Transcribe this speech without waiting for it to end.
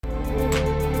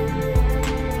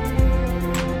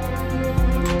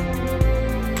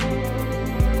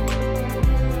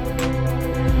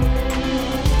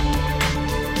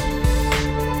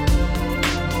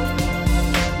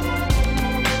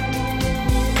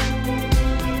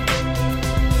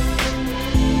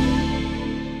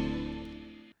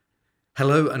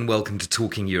Hello and welcome to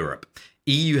Talking Europe.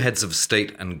 EU heads of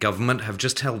state and government have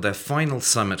just held their final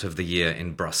summit of the year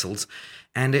in Brussels,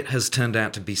 and it has turned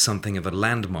out to be something of a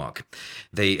landmark.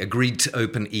 They agreed to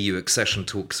open EU accession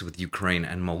talks with Ukraine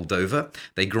and Moldova.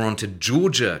 They granted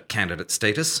Georgia candidate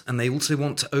status, and they also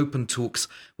want to open talks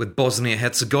with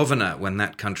Bosnia-Herzegovina when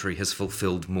that country has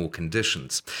fulfilled more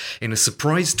conditions. In a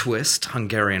surprise twist,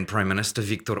 Hungarian Prime Minister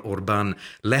Viktor Orbán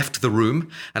left the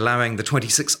room, allowing the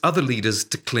 26 other leaders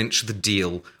to clinch the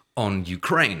deal on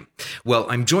Ukraine. Well,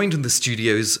 I'm joined in the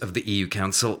studios of the EU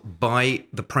Council by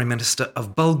the Prime Minister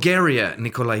of Bulgaria,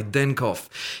 Denkov.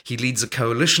 He leads a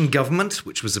coalition government,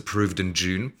 which was approved in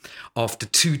June, after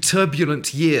 2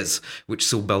 turbulent years, which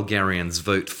saw Bulgarians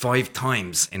vote 5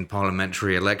 times in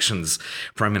parliamentary elections.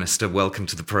 Prime Minister, welcome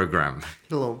to the programme.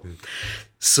 Hello.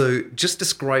 So just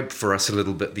describe for us a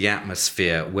little bit the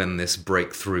atmosphere when this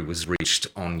breakthrough was reached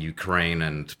on Ukraine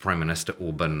and Prime Minister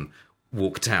Orbán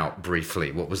walked out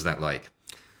briefly. What was that like?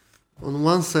 On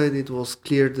one side, it was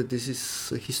clear that this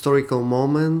is a historical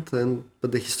moment,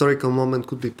 but the historical moment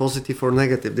could be positive or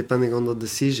negative depending on the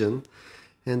decision.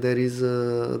 And there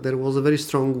was a very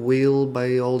strong will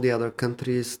by all the other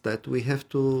countries that we have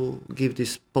to give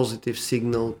this positive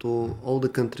signal to all the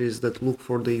countries that look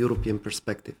for the European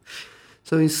perspective.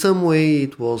 So in some way,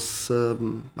 it was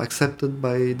accepted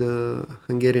by the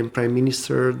Hungarian Prime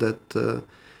Minister that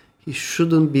he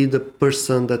shouldn't be the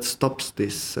person that stops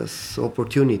this as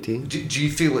opportunity. Do you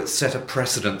feel it set a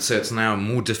precedent, so it's now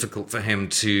more difficult for him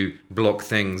to block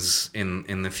things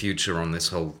in the future on this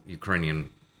whole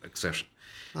Ukrainian accession?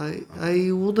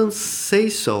 I wouldn't say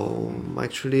so.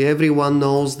 Actually, everyone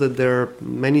knows that there are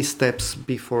many steps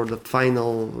before the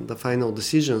final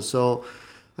decision. So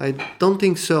I don't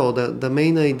think so. The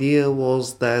main idea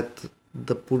was that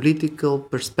the political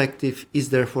perspective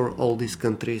is there for all these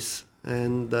countries.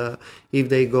 And if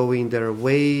they go in their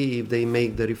way, if they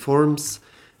make the reforms,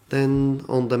 then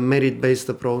on the merit-based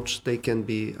approach, they can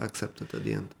be accepted at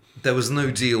the end. There was no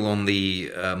deal on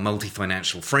the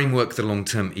multi-financial framework, the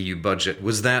long-term EU budget.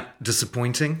 Was that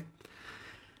disappointing?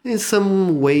 In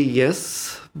some way,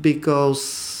 yes,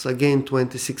 because, again,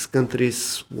 26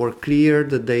 countries were clear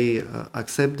that they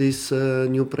accept these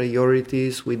new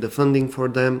priorities with the funding for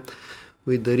them,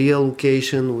 with the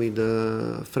reallocation, with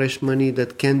the fresh money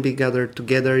that can be gathered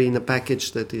together in a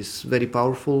package that is very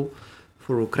powerful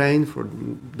for Ukraine, for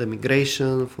the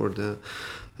migration, for the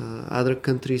other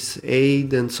countries'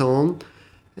 aid and so on.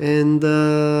 And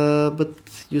but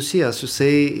you see, as you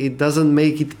say, it doesn't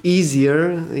make it easier.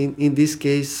 In this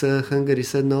case, Hungary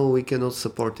said, no, we cannot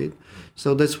support it.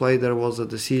 So that's why there was a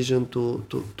decision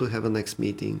to have a next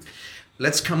meeting.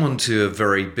 Let's come on to a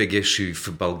very big issue for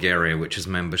Bulgaria, which is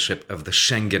membership of the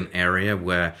Schengen area,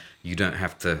 where you don't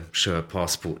have to show a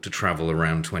passport to travel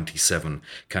around 27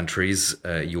 countries.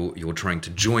 You're trying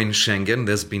to join Schengen.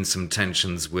 There's been some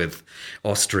tensions with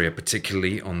Austria,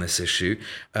 particularly on this issue.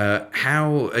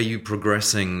 How are you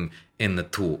progressing in the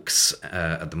talks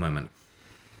at the moment?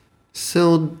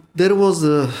 So there was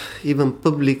even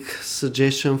public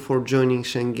suggestion for joining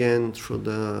Schengen through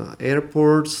the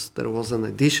airports. There was an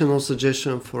additional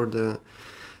suggestion for the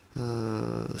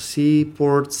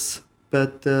seaports.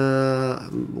 But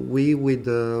we, with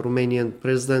the Romanian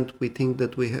president, we think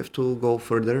that we have to go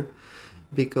further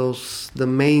because the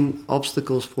main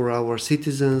obstacles for our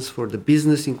citizens, for the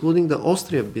business, including the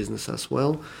Austrian business as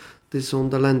well, is on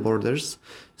the land borders.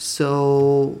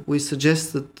 So we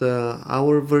suggested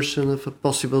our version of a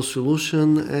possible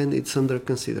solution, and it's under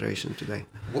consideration today.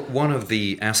 One of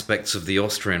the aspects of the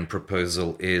Austrian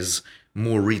proposal is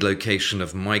more relocation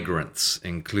of migrants,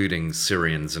 including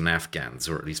Syrians and Afghans,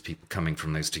 or at least people coming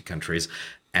from those 2 countries.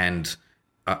 And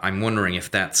I'm wondering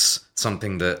if that's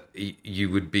something that you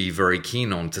would be very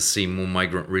keen on, to see more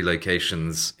migrant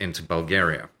relocations into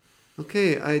Bulgaria.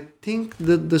 Okay, I think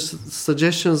that the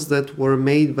suggestions that were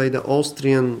made by the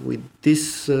Austrian with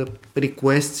these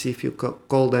requests, if you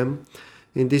call them,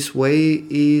 in this way,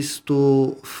 is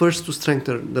to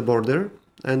strengthen the border,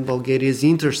 and Bulgaria is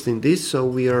interested in this, so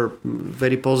we are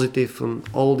very positive on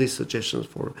all these suggestions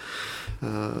for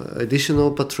additional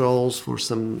patrols, for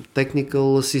some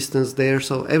technical assistance there,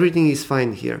 so everything is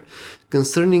fine here.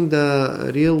 Concerning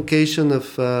the relocation of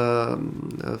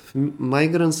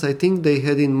migrants, I think they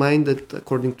had in mind that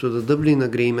according to the Dublin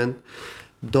Agreement,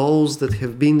 those that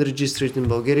have been registered in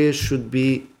Bulgaria should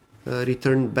be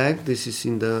returned back. This is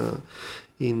in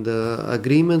in the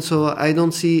agreement. So I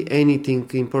don't see anything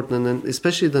important, and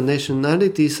especially the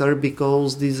nationalities are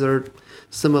because these are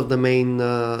some of the main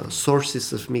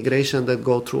sources of migration that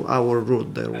go through our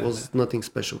route. There was nothing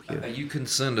special here. Are you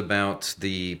concerned about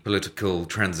the political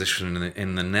transition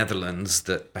in the Netherlands,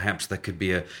 that perhaps there could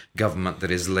be a government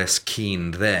that is less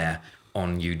keen there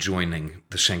on you joining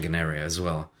the Schengen area as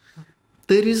well?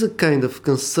 There is a kind of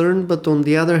concern, but on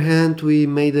the other hand, we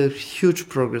made a huge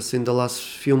progress in the last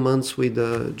few months with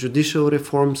the judicial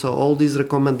reform. So all these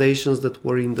recommendations that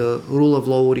were in the rule of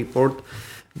law report,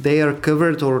 they are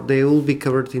covered, or they will be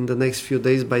covered in the next few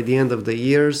days by the end of the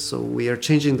year. So we are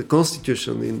changing the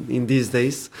constitution in these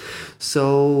days.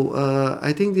 So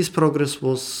I think this progress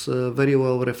was very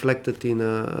well reflected in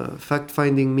a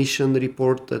fact-finding mission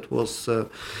report that was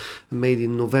made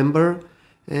in November.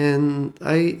 And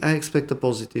I expect a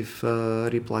positive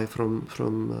reply from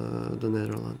the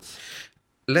Netherlands.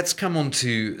 Let's come on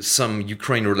to some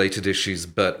Ukraine-related issues,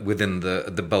 but within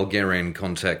the Bulgarian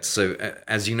context. So,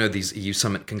 as you know, these EU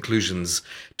summit conclusions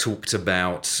talked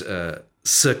about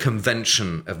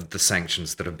circumvention of the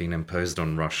sanctions that have been imposed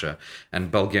on Russia, and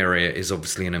Bulgaria is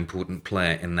obviously an important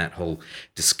player in that whole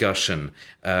discussion.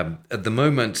 At the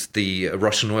moment, the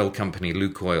Russian oil company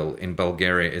Lukoil in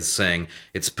Bulgaria is saying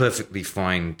it's perfectly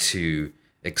fine to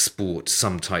export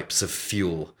some types of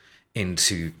fuel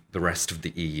into the rest of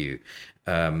the EU.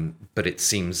 But it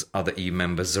seems other EU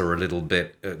members are a little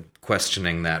bit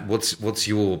questioning that. What's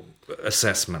your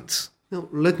assessment? Now,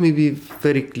 let me be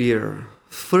very clear.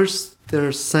 First, there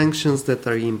are sanctions that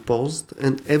are imposed,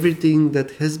 and everything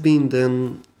that has been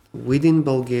done within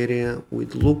Bulgaria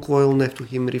with Lukoil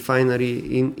Neftochim refinery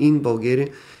in Bulgaria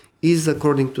is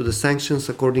according to the sanctions,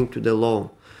 according to the law.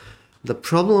 The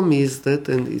problem is that,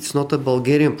 and it's not a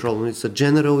Bulgarian problem, it's a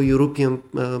general European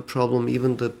problem,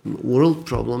 even the world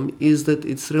problem, is that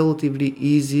it's relatively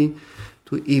easy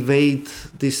to evade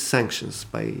these sanctions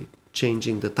by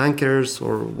changing the tankers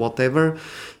or whatever.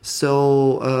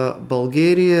 So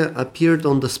Bulgaria appeared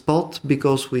on the spot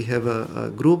because we have a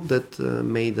group that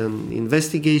made an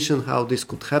investigation how this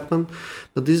could happen,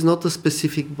 but this is not a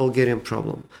specific Bulgarian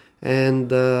problem. And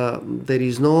there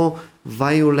is no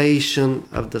violation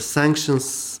of the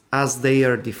sanctions as they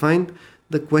are defined.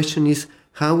 The question is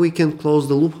how we can close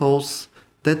the loopholes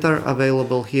that are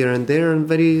available here and there and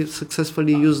very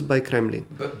successfully used by Kremlin.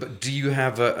 But do you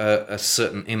have a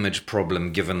certain image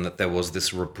problem, given that there was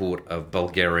this report of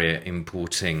Bulgaria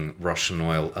importing Russian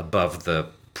oil above the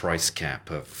price cap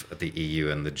of the EU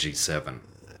and the G7?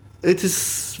 It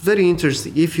is very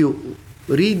interesting. If you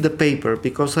read the paper,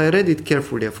 because I read it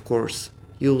carefully, of course,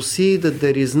 you'll see that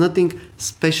there is nothing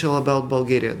special about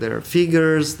Bulgaria. There are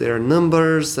figures, there are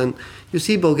numbers, and you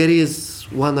see Bulgaria is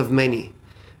one of many.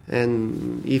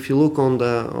 And if you look on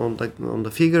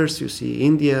the figures, you see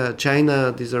India,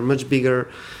 China. These are much bigger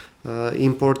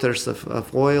importers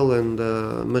of oil and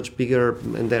much bigger,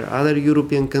 and there are other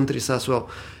European countries as well.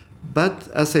 But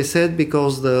as I said,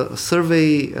 because the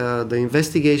survey, the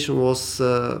investigation was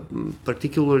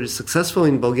particularly successful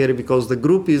in Bulgaria, because the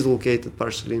group is located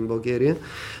partially in Bulgaria,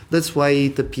 that's why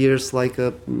it appears like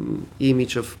a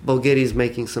image of Bulgaria is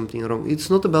making something wrong. It's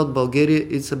not about Bulgaria,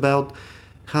 it's about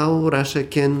how Russia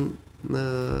can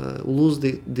use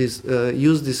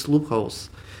these loopholes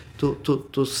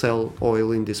to sell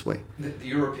oil in this way. The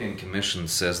European Commission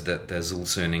says that there's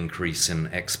also an increase in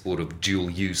export of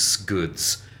dual-use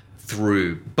goods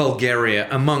through Bulgaria,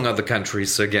 among other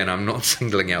countries. So again, I'm not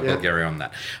singling out Bulgaria on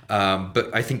that.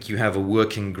 But I think you have a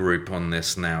working group on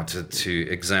this now to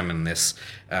examine this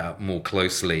more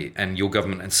closely. And your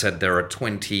government has said there are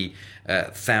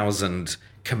 20,000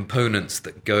 components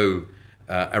that go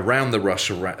around the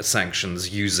Russia sanctions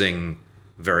using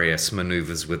various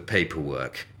maneuvers with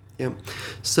paperwork. Yeah.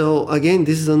 So again,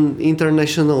 this is an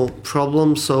international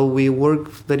problem. So we work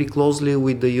very closely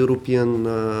with the European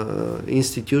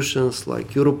institutions like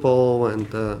Europol and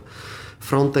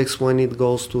Frontex when it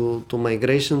goes to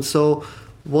migration. So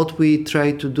what we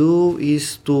try to do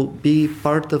is to be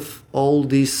part of all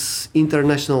these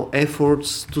international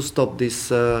efforts to stop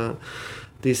this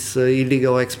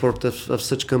illegal export of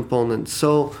such components.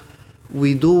 So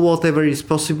we do whatever is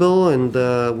possible, and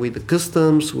with the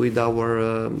customs, with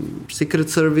our secret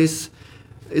service,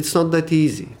 it's not that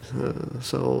easy.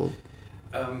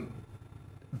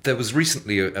 There was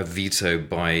recently a veto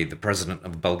by the president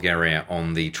of Bulgaria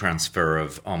on the transfer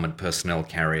of armored personnel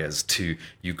carriers to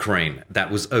Ukraine. That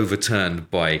was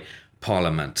overturned by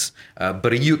Parliament.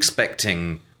 But are you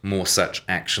expecting more such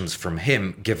actions from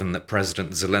him, given that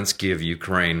President Zelensky of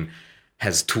Ukraine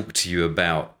has talked to you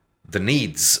about the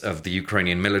needs of the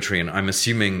Ukrainian military? And I'm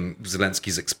assuming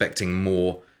Zelensky's expecting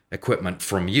more equipment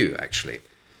from you, actually.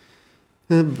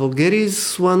 Bulgaria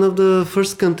is one of the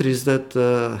first countries that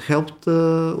helped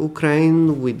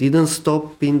Ukraine. We didn't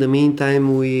stop. In the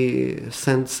meantime, we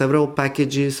sent several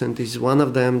packages, and this is one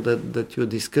of them that you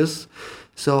discuss.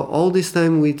 So all this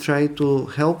time we try to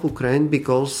help Ukraine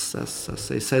because,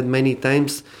 as I said many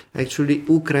times, actually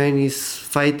Ukraine is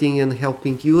fighting and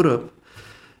helping Europe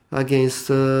against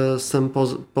some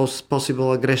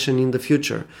possible aggression in the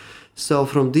future. So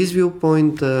from this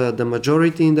viewpoint, the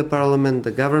majority in the parliament,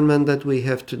 the government that we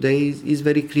have today is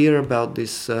very clear about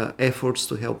these efforts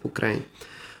to help Ukraine.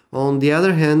 On the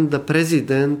other hand, the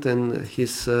president and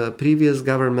his previous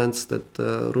governments that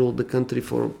ruled the country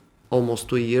for almost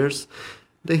 2 years,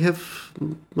 they have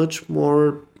much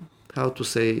more,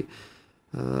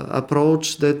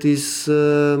 approach that is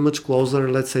much closer,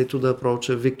 let's say, to the approach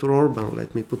of Viktor Orban,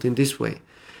 let me put it this way.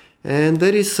 And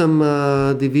there is some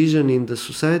division in the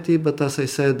society, but as I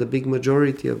said, the big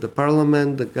majority of the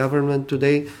parliament, the government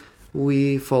today,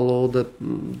 we follow the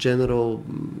general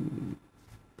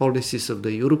policies of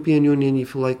the European Union,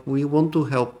 if you like. We want to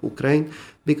help Ukraine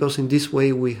because in this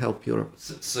way we help Europe.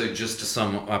 So just to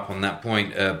sum up on that point,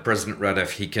 President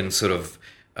Radev, he can sort of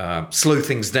slow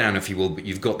things down, if you will, but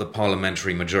you've got the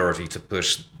parliamentary majority to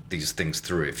push these things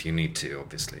through if you need to,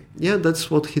 obviously. Yeah,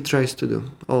 that's what he tries to do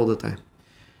all the time.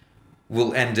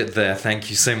 We'll end it there. Thank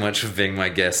you so much for being my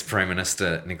guest, Prime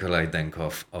Minister Nicolae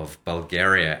Denkov of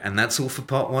Bulgaria. And that's all for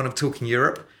part 1 of Talking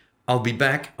Europe. I'll be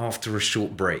back after a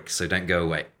short break, so don't go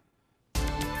away.